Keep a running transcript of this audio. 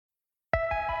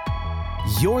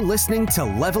You're listening to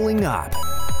Leveling Up,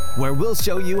 where we'll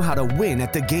show you how to win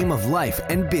at the game of life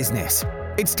and business.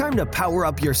 It's time to power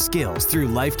up your skills through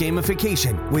life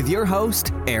gamification with your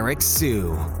host, Eric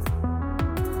Siu.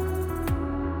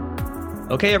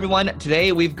 Okay, everyone.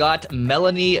 Today we've got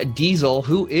Melanie Diesel,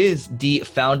 who is the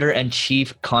founder and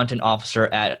chief content officer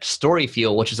at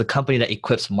Storyfuel, which is a company that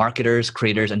equips marketers,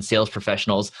 creators, and sales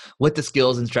professionals with the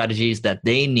skills and strategies that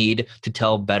they need to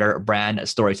tell better brand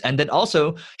stories. And then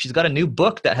also, she's got a new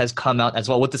book that has come out as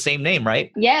well with the same name,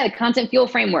 right? Yeah, the Content Fuel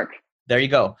Framework. There you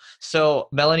go. So,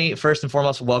 Melanie, first and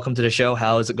foremost, welcome to the show.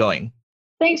 How is it going?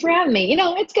 Thanks for having me.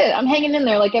 It's good. I'm hanging in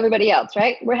there like everybody else,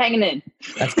 right? We're hanging in.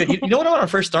 That's good. You know what I want to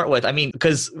first start with? I mean,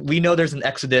 because we know there's an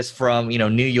exodus from,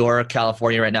 New York,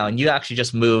 California right now, and you actually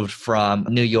just moved from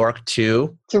New York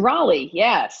to Raleigh.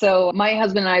 Yeah. So my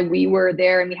husband and I, we were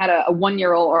there and we had a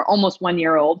 1-year-old or almost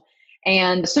 1-year-old.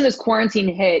 And as soon as quarantine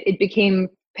hit, it became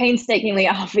painstakingly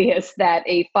obvious that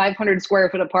a 500 square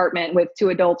foot apartment with 2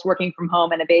 adults working from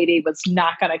home and a baby was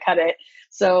not going to cut it.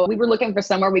 So we were looking for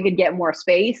somewhere we could get more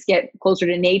space, get closer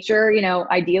to nature,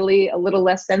 ideally a little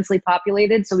less densely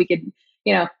populated so we could,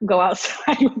 go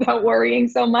outside without worrying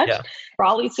so much. Yeah.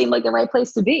 Raleigh seemed like the right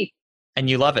place to be. And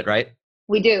you love it, right?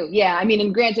 We do. Yeah. I mean,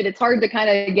 and granted, it's hard to kind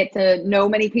of get to know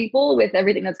many people with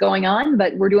everything that's going on,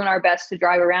 but we're doing our best to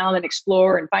drive around and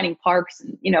explore and finding parks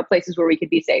and, places where we could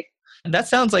be safe. That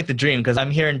sounds like the dream because I'm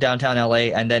here in downtown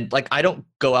LA and then I don't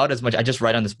go out as much. I just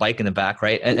ride on this bike in the back,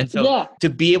 right? And so to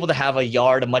be able to have a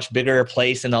yard, a much bigger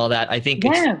place and all that, I think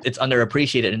it's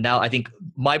underappreciated. And now I think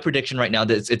my prediction right now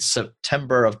that it's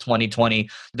September of 2020,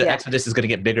 the exodus is going to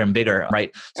get bigger and bigger,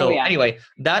 right? So anyway,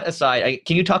 that aside,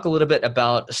 can you talk a little bit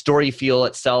about Storyfuel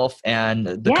itself and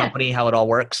the company, how it all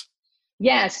works?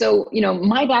 Yeah. So,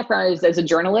 my background is as a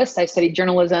journalist. I studied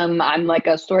journalism. I'm like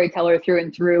a storyteller through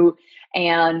and through.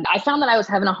 And I found that I was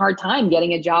having a hard time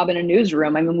getting a job in a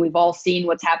newsroom. I mean, we've all seen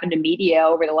what's happened to media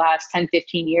over the last 10,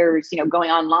 15 years,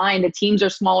 going online. The teams are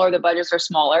smaller, the budgets are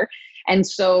smaller. And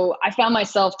so I found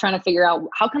myself trying to figure out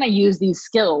how can I use these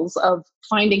skills of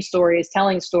finding stories,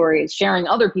 telling stories, sharing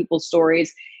other people's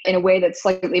stories in a way that's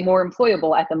slightly more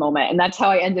employable at the moment. And that's how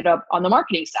I ended up on the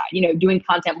marketing side, doing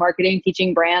content marketing,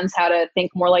 teaching brands how to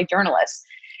think more like journalists.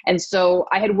 And so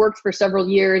I had worked for several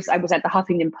years. I was at the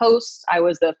Huffington Post. I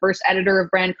was the first editor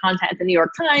of brand content at the New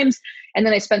York Times. And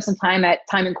then I spent some time at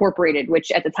Time Incorporated,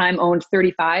 which at the time owned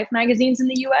 35 magazines in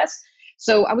the US.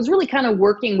 So I was really kind of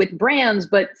working with brands,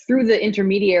 but through the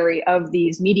intermediary of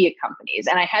these media companies.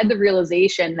 And I had the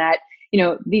realization that,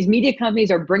 these media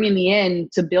companies are bringing me in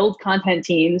to build content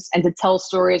teams and to tell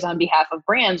stories on behalf of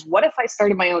brands. What if I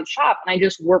started my own shop and I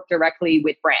just worked directly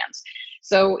with brands?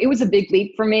 So it was a big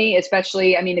leap for me,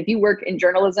 especially, if you work in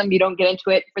journalism, you don't get into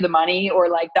it for the money or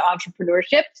like the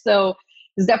entrepreneurship. So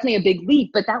it's definitely a big leap,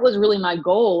 but that was really my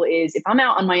goal is if I'm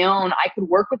out on my own, I could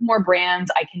work with more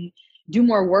brands. I can do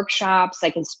more workshops. I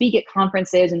can speak at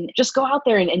conferences and just go out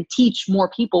there and teach more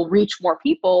people, reach more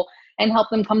people and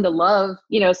help them come to love,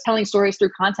 telling stories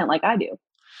through content like I do.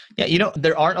 Yeah,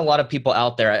 there aren't a lot of people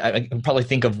out there. I can probably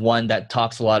think of one that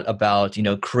talks a lot about,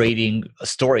 creating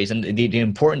stories and the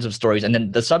importance of stories. And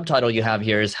then the subtitle you have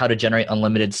here is how to generate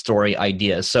unlimited story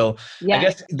ideas. So I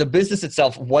guess the business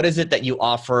itself, what is it that you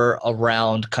offer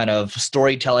around kind of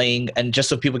storytelling and just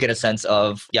so people get a sense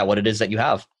of, what it is that you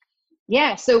have?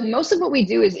 Yeah. So most of what we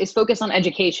do is focus on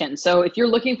education. So if you're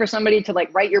looking for somebody to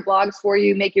write your blogs for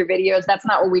you, make your videos, that's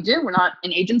not what we do. We're not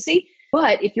an agency.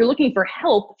 But if you're looking for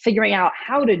help figuring out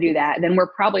how to do that, then we're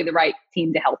probably the right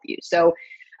team to help you. So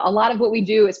a lot of what we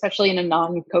do, especially in a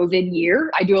non-COVID year,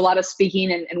 I do a lot of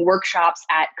speaking and workshops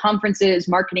at conferences,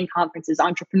 marketing conferences,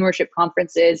 entrepreneurship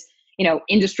conferences,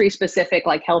 industry specific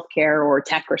like healthcare or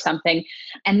tech or something.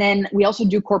 And then we also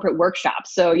do corporate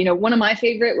workshops. So, one of my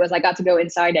favorite was I got to go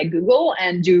inside at Google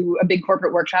and do a big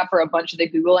corporate workshop for a bunch of the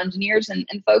Google engineers and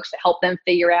folks to help them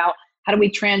figure out how do we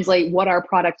translate what our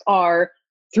products are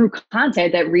through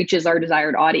content that reaches our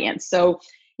desired audience. So,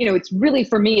 it's really,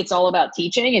 for me, it's all about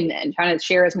teaching and trying to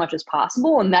share as much as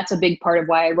possible. And that's a big part of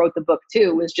why I wrote the book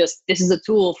too, was just, this is a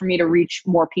tool for me to reach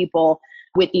more people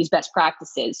with these best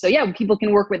practices. So people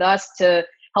can work with us to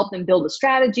help them build a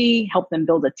strategy, help them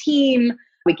build a team.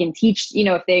 We can teach,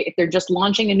 if they're just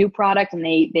launching a new product and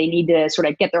they need to sort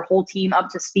of get their whole team up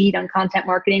to speed on content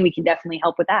marketing, we can definitely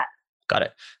help with that. Got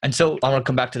it. And so I want to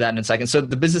come back to that in a second. So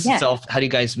the business itself, how do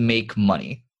you guys make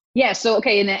money? Yeah. So,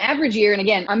 in an average year, and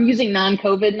again, I'm using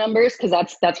non-COVID numbers because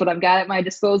that's what I've got at my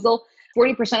disposal.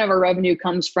 40% of our revenue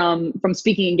comes from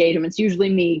speaking engagements, usually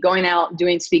me going out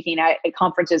doing speaking at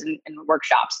conferences and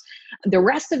workshops. The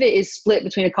rest of it is split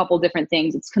between a couple of different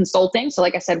things. It's consulting. So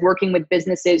like I said, working with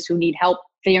businesses who need help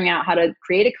figuring out how to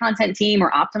create a content team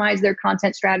or optimize their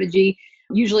content strategy.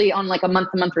 Usually on like a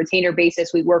month-to-month retainer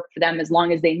basis, we work for them as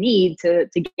long as they need to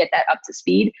get that up to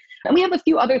speed. And we have a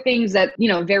few other things that,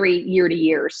 vary year to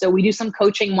year. So we do some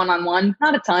coaching one-on-one,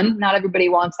 not a ton, not everybody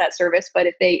wants that service, but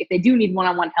if they do need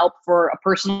one-on-one help for a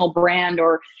personal brand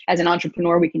or as an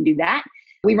entrepreneur, we can do that.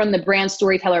 We run the Brand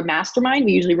Storyteller Mastermind.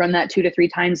 We usually run that 2 to 3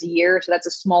 times a year. So that's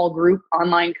a small group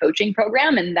online coaching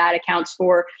program, and that accounts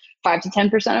for 5 to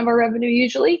 10% of our revenue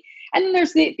usually. And then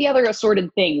there's the other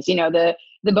assorted things, the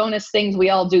bonus things we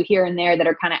all do here and there that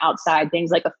are kind of outside, things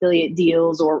like affiliate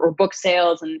deals or book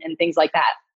sales and things like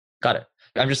that. Got it.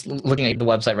 I'm just looking at the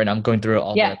website right now. I'm going through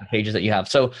all the pages that you have.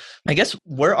 So I guess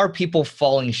where are people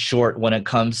falling short when it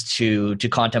comes to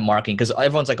content marketing? Because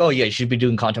everyone's like, oh yeah, you should be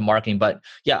doing content marketing. But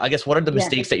I guess what are the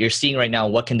mistakes that you're seeing right now?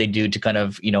 What can they do to kind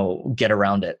of, get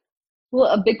around it? Well,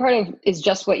 a big part of is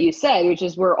just what you said, which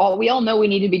is we all know we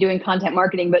need to be doing content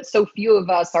marketing, but so few of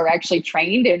us are actually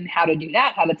trained in how to do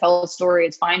that, how to tell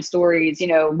stories, find stories,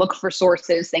 look for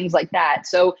sources, things like that.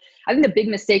 So I think the big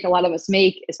mistake a lot of us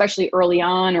make, especially early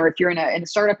on, or if you're in a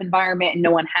startup environment and no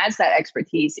one has that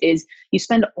expertise, is you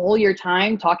spend all your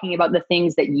time talking about the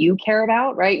things that you care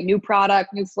about, right? New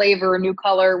product, new flavor, new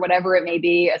color, whatever it may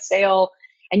be, a sale.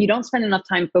 And you don't spend enough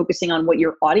time focusing on what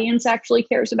your audience actually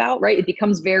cares about, right? It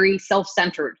becomes very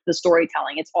self-centered, the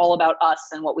storytelling. It's all about us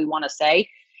and what we want to say.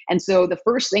 And so the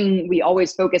first thing we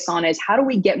always focus on is how do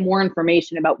we get more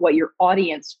information about what your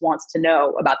audience wants to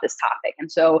know about this topic?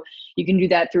 And so you can do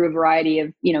that through a variety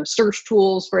of, search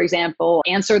tools, for example.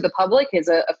 Answer the Public is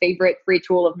a favorite free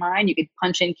tool of mine. You could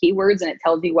punch in keywords and it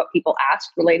tells you what people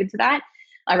ask related to that.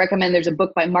 I recommend there's a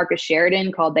book by Marcus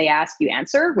Sheridan called They Ask, You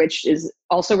Answer, which is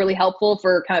also really helpful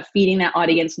for kind of feeding that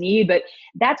audience need. But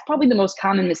that's probably the most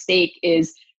common mistake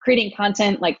is creating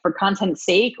content like for content's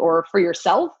sake or for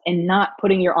yourself and not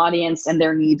putting your audience and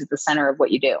their needs at the center of what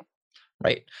you do.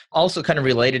 Right. Also kind of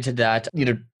related to that,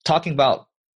 talking about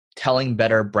telling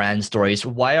better brand stories.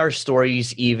 Why are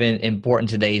stories even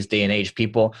important in today's day and age?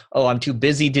 People, I'm too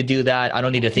busy to do that. I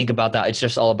don't need to think about that. It's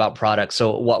just all about products.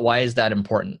 So why is that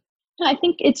important? I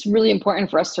think it's really important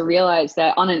for us to realize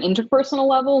that on an interpersonal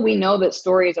level, we know that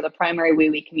stories are the primary way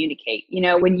we communicate.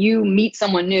 When you meet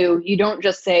someone new, you don't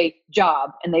just say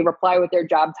job and they reply with their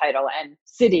job title, and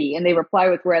city and they reply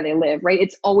with where they live, right?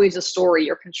 It's always a story.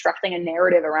 You're constructing a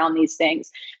narrative around these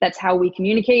things. That's how we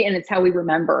communicate and it's how we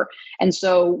remember. And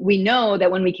so we know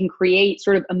that when we can create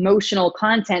sort of emotional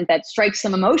content that strikes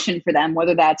some emotion for them,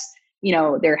 whether that's,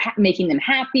 they're making them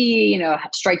happy,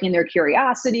 striking their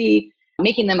curiosity,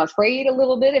 making them afraid a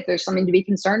little bit if there's something to be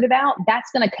concerned about,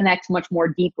 that's going to connect much more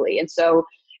deeply. And so,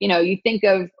 you think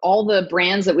of all the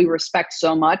brands that we respect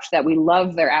so much that we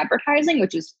love their advertising,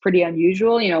 which is pretty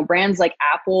unusual. Brands like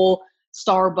Apple,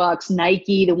 Starbucks,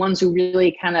 Nike, the ones who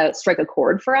really kind of strike a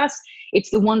chord for us. It's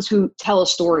the ones who tell a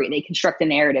story. They construct a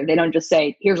narrative. They don't just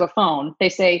say, here's a phone. They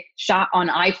say shot on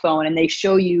iPhone, and they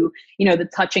show you, the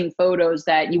touching photos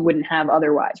that you wouldn't have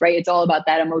otherwise, right? It's all about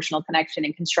that emotional connection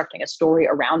and constructing a story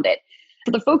around it.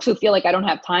 For the folks who feel like I don't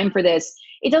have time for this,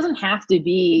 it doesn't have to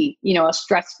be, a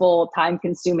stressful,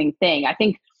 time-consuming thing. I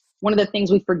think one of the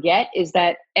things we forget is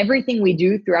that everything we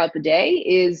do throughout the day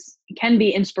can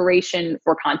be inspiration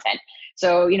for content.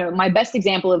 So, my best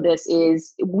example of this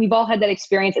is we've all had that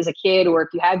experience as a kid, or if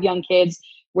you have young kids,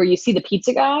 where you see the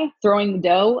pizza guy throwing the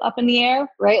dough up in the air,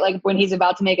 right? Like when he's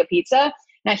about to make a pizza.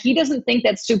 Now, he doesn't think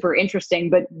that's super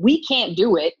interesting, but we can't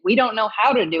do it. We don't know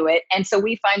how to do it. And so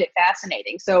we find it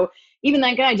fascinating. So even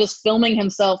that guy just filming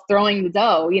himself throwing the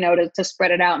dough, to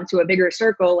spread it out into a bigger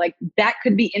circle, like that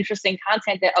could be interesting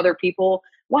content that other people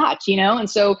watch, And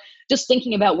so just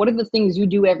thinking about what are the things you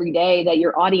do every day that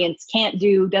your audience can't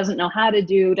do, doesn't know how to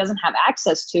do, doesn't have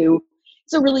access to.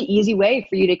 It's a really easy way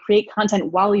for you to create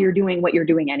content while you're doing what you're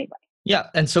doing anyway. Yeah.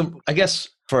 And so I guess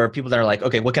for people that are like,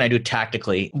 okay, what can I do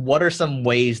tactically? What are some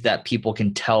ways that people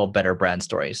can tell better brand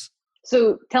stories?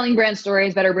 So telling brand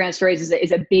stories, better brand stories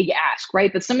is a big ask,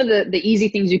 right? But some of the easy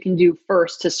things you can do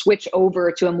first to switch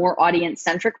over to a more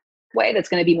audience-centric way that's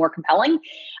going to be more compelling.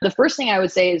 The first thing I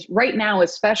would say is right now,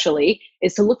 especially,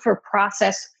 is to look for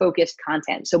process-focused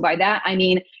content. So by that, I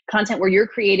mean content where you're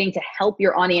creating to help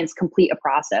your audience complete a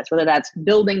process, whether that's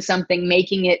building something,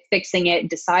 making it, fixing it,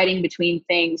 deciding between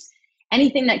things,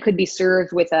 anything that could be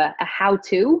served with a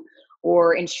how-to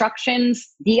or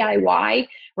instructions, DIY,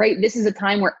 right? This is a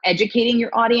time where educating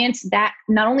your audience, that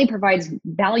not only provides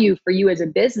value for you as a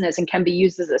business and can be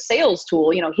used as a sales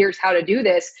tool, here's how to do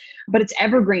this, but it's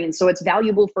evergreen. So it's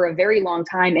valuable for a very long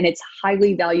time and it's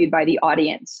highly valued by the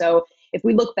audience. So if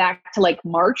we look back to like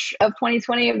March of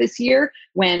 2020 of this year,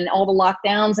 when all the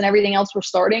lockdowns and everything else were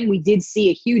starting, we did see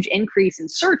a huge increase in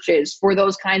searches for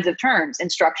those kinds of terms,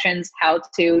 instructions, how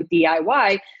to,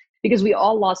 DIY, because we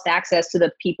all lost access to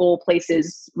the people,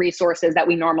 places, resources that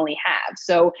we normally have.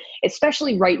 So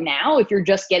especially right now, if you're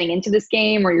just getting into this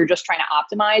game or you're just trying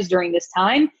to optimize during this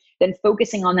time, then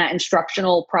focusing on that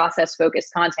instructional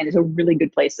process-focused content is a really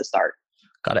good place to start.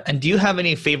 Got it. And do you have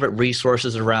any favorite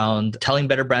resources around telling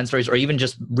better brand stories, or even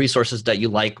just resources that you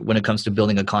like when it comes to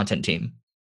building a content team?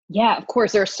 Yeah, of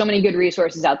course. There are so many good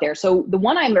resources out there. So the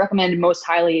one I recommend most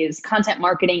highly is Content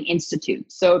Marketing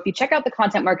Institute. So if you check out the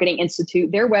Content Marketing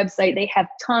Institute, their website, they have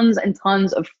tons and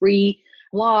tons of free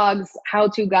blogs,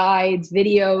 how-to guides,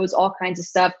 videos, all kinds of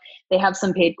stuff. They have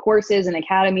some paid courses and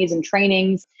academies and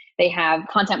trainings. They have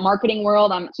Content Marketing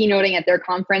World. I'm keynoting at their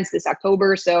conference this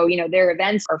October. So, their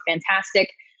events are fantastic.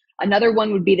 Another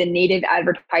one would be the Native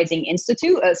Advertising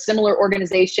Institute, a similar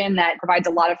organization that provides a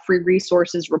lot of free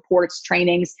resources, reports,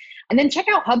 trainings. And then check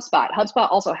out HubSpot. HubSpot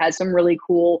also has some really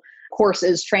cool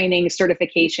courses, trainings,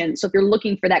 certifications. So if you're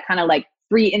looking for that kind of like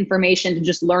free information to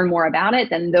just learn more about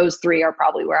it, then those three are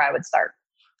probably where I would start.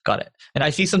 Got it. And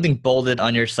I see something bolded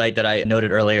on your site that I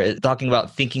noted earlier, talking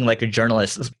about thinking like a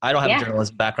journalist. I don't have a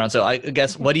journalist background. So I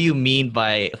guess, what do you mean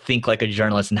by think like a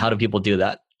journalist, and how do people do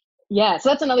that? Yeah, so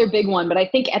that's another big one. But I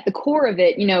think at the core of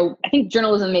it, I think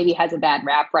journalism maybe has a bad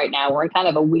rap right now. We're in kind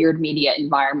of a weird media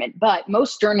environment. But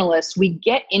most journalists, we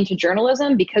get into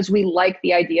journalism because we like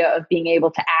the idea of being able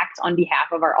to act on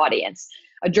behalf of our audience.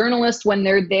 A journalist, when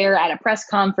they're there at a press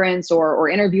conference or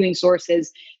interviewing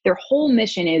sources, their whole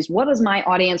mission is, what does my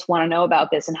audience want to know about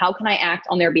this? And how can I act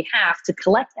on their behalf to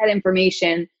collect that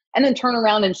information and then turn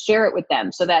around and share it with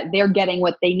them so that they're getting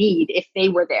what they need if they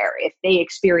were there, if they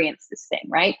experienced this thing,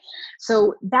 right?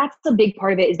 So that's a big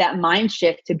part of it, is that mind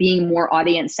shift to being more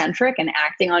audience centric and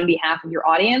acting on behalf of your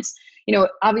audience.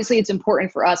 Obviously it's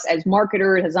important for us as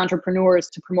marketers, as entrepreneurs,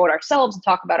 to promote ourselves and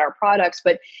talk about our products,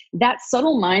 but that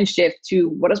subtle mind shift to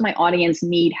what does my audience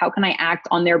need? How can I act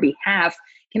on their behalf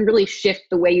can really shift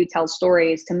the way you tell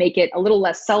stories to make it a little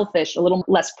less selfish, a little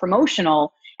less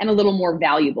promotional, and a little more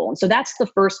valuable. And so that's the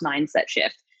first mindset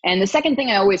shift. And the second thing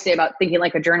I always say about thinking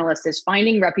like a journalist is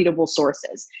finding reputable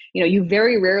sources. You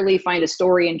very rarely find a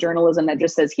story in journalism that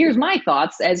just says, here's my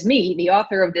thoughts as me, the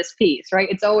author of this piece, right?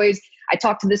 It's always, I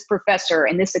talked to this professor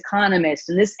and this economist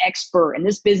and this expert and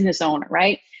this business owner,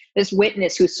 right? This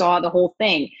witness who saw the whole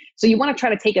thing. So you want to try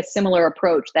to take a similar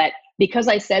approach that, because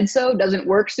I said so doesn't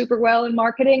work super well in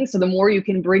marketing. So the more you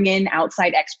can bring in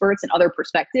outside experts and other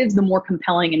perspectives, the more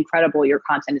compelling and credible your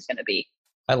content is going to be.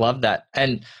 I love that.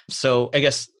 And so I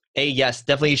guess, yes,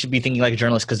 definitely you should be thinking like a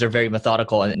journalist because they're very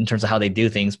methodical in terms of how they do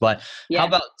things. But how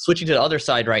about switching to the other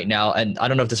side right now? And I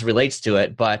don't know if this relates to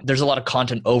it, but there's a lot of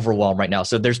content overwhelm right now.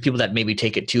 So there's people that maybe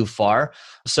take it too far.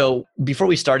 So before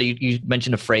we started, you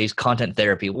mentioned a phrase, content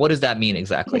therapy. What does that mean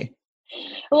exactly?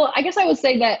 Well, I guess I would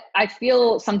say that I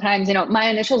feel sometimes, my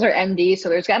initials are MD, so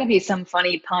there's got to be some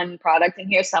funny pun product in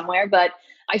here somewhere. But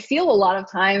I feel a lot of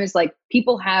times like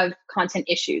people have content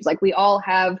issues. Like we all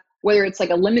have, whether it's like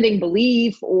a limiting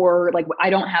belief or like, I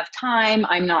don't have time,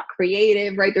 I'm not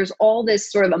creative, right? There's all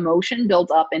this sort of emotion built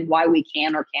up in why we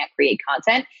can or can't create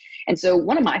content. And so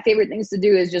one of my favorite things to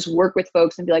do is just work with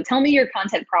folks and be like, tell me your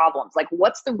content problems. Like,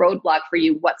 what's the roadblock for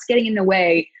you? What's getting in the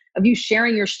way of you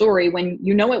sharing your story when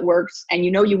it works and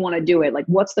you want to do it? Like,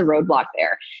 what's the roadblock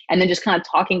there? And then just kind of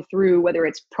talking through whether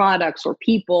it's products or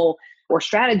people or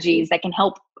strategies that can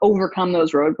help overcome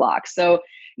those roadblocks. So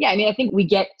yeah, I think we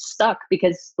get stuck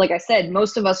because, like I said,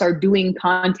 most of us are doing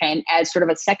content as sort of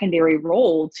a secondary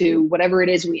role to whatever it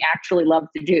is we actually love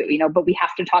to do, but we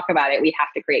have to talk about it. We have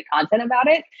to create content about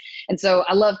it. And so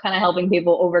I love kind of helping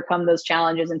people overcome those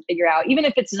challenges and figure out, even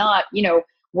if it's not,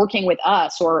 working with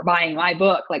us or buying my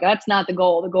book, like that's not the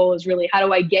goal. The goal is really, how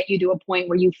do I get you to a point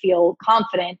where you feel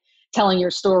confident telling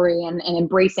your story and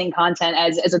embracing content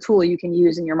as a tool you can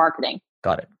use in your marketing.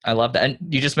 Got it. I love that. And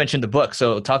you just mentioned the book.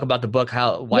 So talk about the book.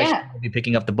 Why should you be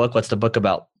picking up the book? What's the book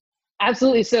about?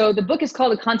 Absolutely. So the book is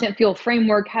called The Content Fuel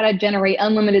Framework, How to Generate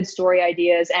Unlimited Story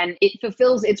Ideas, and it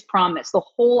fulfills its promise. The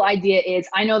whole idea is,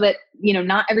 I know that,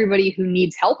 not everybody who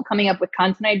needs help coming up with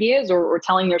content ideas or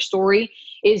telling their story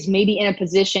is maybe in a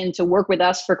position to work with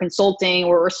us for consulting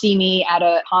or see me at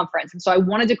a conference. And so I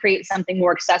wanted to create something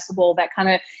more accessible that kind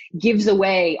of gives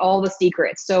away all the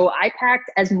secrets. So I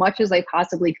packed as much as I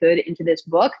possibly could into this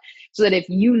book so that if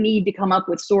you need to come up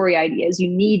with story ideas, you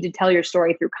need to tell your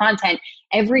story through content,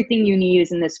 everything you need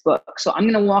is in this book. So I'm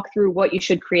going to walk through what you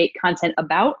should create content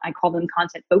about. I call them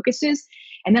content focuses.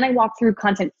 And then I walk through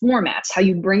content formats, how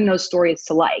you bring those stories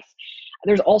to life.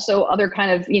 There's also other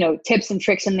kind of, tips and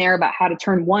tricks in there about how to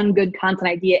turn one good content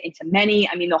idea into many.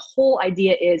 I mean, the whole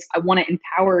idea is I want to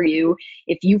empower you.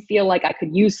 If you feel like I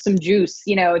could use some juice,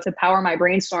 to power my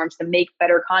brainstorms to make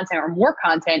better content or more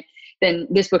content, then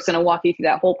this book's going to walk you through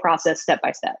that whole process step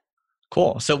by step.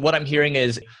 Cool. So what I'm hearing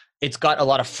is it's got a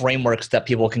lot of frameworks that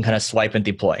people can kind of swipe and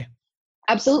deploy.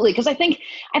 Absolutely. Because I think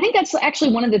that's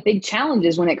actually one of the big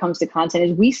challenges when it comes to content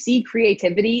is we see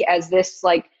creativity as this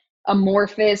like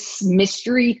amorphous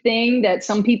mystery thing that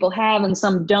some people have and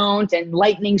some don't, and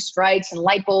lightning strikes and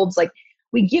light bulbs. Like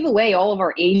we give away all of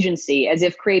our agency as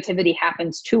if creativity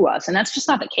happens to us. And that's just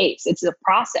not the case. It's a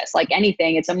process. Like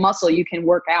anything, it's a muscle you can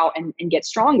work out and get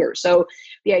stronger. So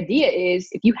the idea is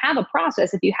if you have a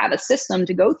process, if you have a system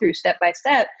to go through step by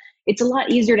step, it's a lot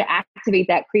easier to activate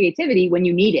that creativity when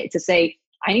you need it, to say,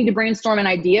 I need to brainstorm an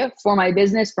idea for my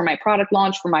business, for my product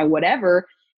launch, for my whatever.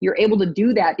 You're able to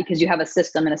do that because you have a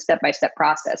system and a step-by-step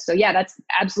process. So yeah, that's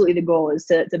absolutely the goal, is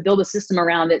to build a system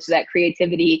around it so that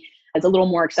creativity is a little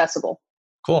more accessible.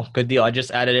 Cool. Good deal. I just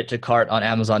added it to cart on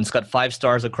Amazon. It's got 5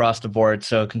 stars across the board.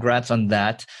 So congrats on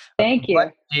that. Thank you.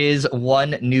 What is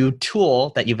one new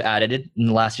tool that you've added in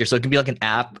the last year? So it can be like an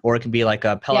app or it can be like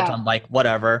a Peloton bike,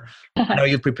 whatever. I know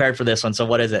you've prepared for this one. So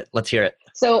what is it? Let's hear it.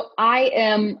 So I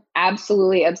am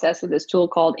absolutely obsessed with this tool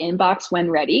called Inbox When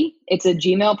Ready. It's a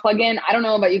Gmail plugin. I don't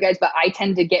know about you guys, but I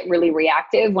tend to get really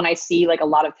reactive when I see like a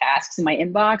lot of tasks in my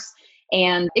inbox.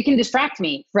 And it can distract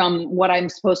me from what I'm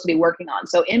supposed to be working on.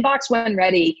 So Inbox When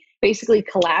Ready basically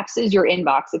collapses your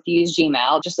inbox if you use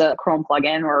Gmail, just a Chrome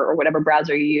plugin or whatever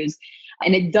browser you use.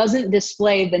 And it doesn't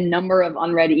display the number of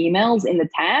unread emails in the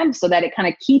tab so that it kind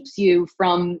of keeps you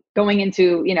from going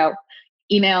into,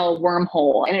 email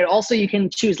wormhole. And it also, you can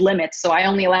choose limits. So I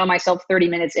only allow myself 30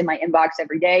 minutes in my inbox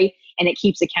every day, and it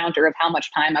keeps a counter of how much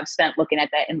time I've spent looking at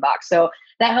that inbox. So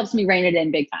that helps me rein it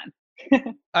in big time.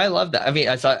 I love that. I mean,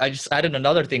 I just added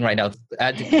another thing right now.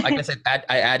 I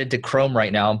added to Chrome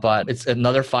right now, but it's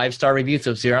another 5-star review.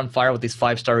 So you're on fire with these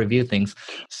 5-star review things.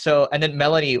 So, and then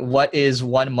Melanie, what is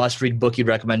one must-read book you'd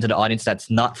recommend to the audience that's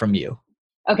not from you?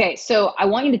 Okay, so I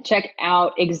want you to check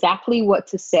out Exactly What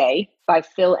to Say by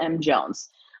Phil M. Jones.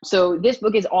 So this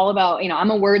book is all about, I'm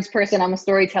a words person, I'm a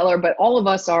storyteller, but all of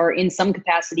us are in some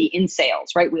capacity in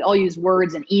sales, right? We all use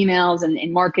words and emails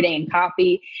and marketing and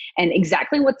copy. And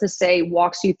Exactly What to Say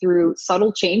walks you through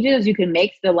subtle changes you can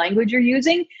make to the language you're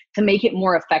using to make it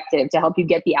more effective, to help you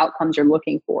get the outcomes you're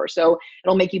looking for. So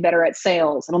it'll make you better at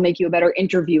sales. It'll make you a better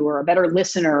interviewer, a better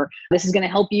listener. This is going to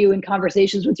help you in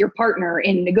conversations with your partner,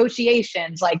 in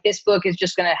negotiations. Like this book is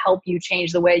just going to help you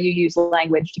change the way you use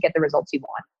language to get the results you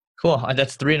want. Cool.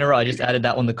 That's 3 in a row. I just added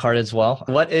that one to the cart as well.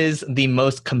 What is the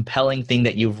most compelling thing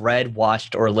that you've read,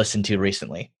 watched, or listened to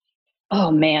recently?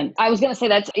 Oh, man. I was going to say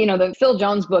that's, the Phil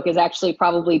Jones book is actually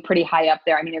probably pretty high up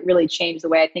there. I mean, it really changed the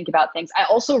way I think about things. I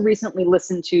also recently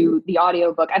listened to the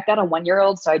audiobook. I've got a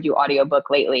 1-year-old, so I do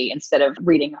audiobook lately instead of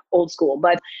reading old school.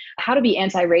 But How to Be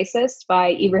Anti-Racist by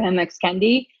Ibrahim X.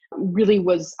 Kendi really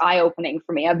was eye-opening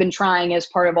for me. I've been trying, as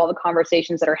part of all the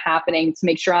conversations that are happening, to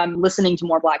make sure I'm listening to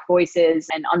more Black voices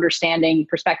and understanding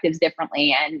perspectives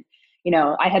differently. And,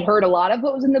 I had heard a lot of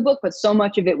what was in the book, but so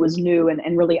much of it was new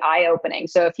and really eye-opening.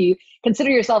 So if you consider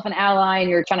yourself an ally and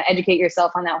you're trying to educate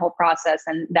yourself on that whole process,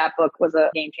 then that book was a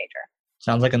game changer.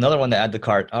 Sounds like another one to add to the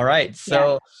cart. All right.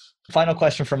 So final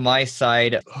question from my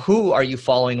side. Who are you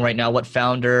following right now? What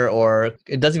founder, or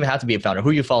it doesn't even have to be a founder. Who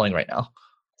are you following right now?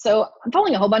 So I'm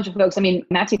following a whole bunch of folks. I mean,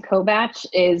 Matthew Kobach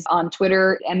is on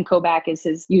Twitter. M. Kobach is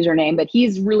his username, but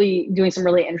he's really doing some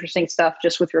really interesting stuff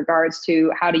just with regards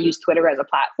to how to use Twitter as a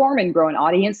platform and grow an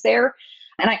audience there.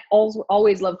 And I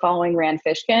always love following Rand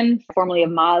Fishkin, formerly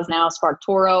of Moz, now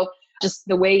SparkToro. Just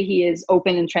the way he is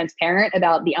open and transparent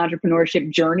about the entrepreneurship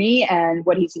journey and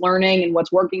what he's learning and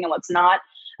what's working and what's not.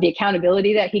 The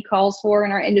accountability that he calls for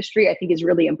in our industry, I think, is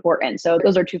really important. So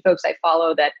those are 2 folks I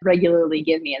follow that regularly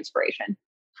give me inspiration.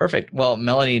 Perfect. Well,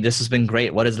 Melanie, this has been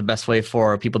great. What is the best way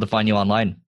for people to find you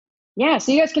online? Yeah,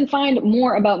 so you guys can find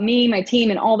more about me, my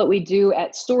team, and all that we do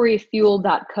at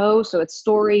storyfuel.co. So it's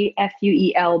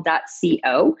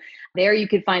storyfuel.co. There you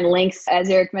can find links, as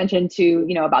Eric mentioned, to,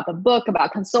 about the book,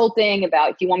 about consulting,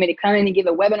 about if you want me to come in and give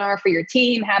a webinar for your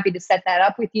team, happy to set that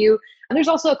up with you. And there's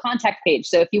also a contact page.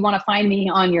 So if you want to find me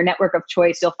on your network of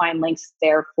choice, you'll find links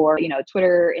there for,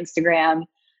 Twitter, Instagram,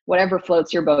 whatever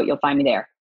floats your boat, you'll find me there.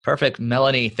 Perfect.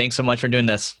 Melanie, thanks so much for doing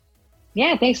this.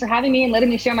 Yeah, thanks for having me and letting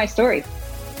me share my story.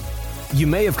 You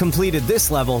may have completed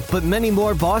this level, but many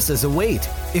more bosses await.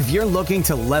 If you're looking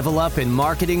to level up in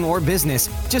marketing or business,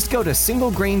 just go to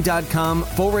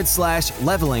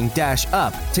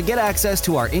singlegrain.com/leveling-up to get access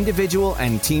to our individual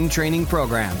and team training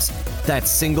programs. That's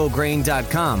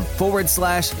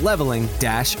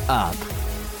singlegrain.com/leveling-up.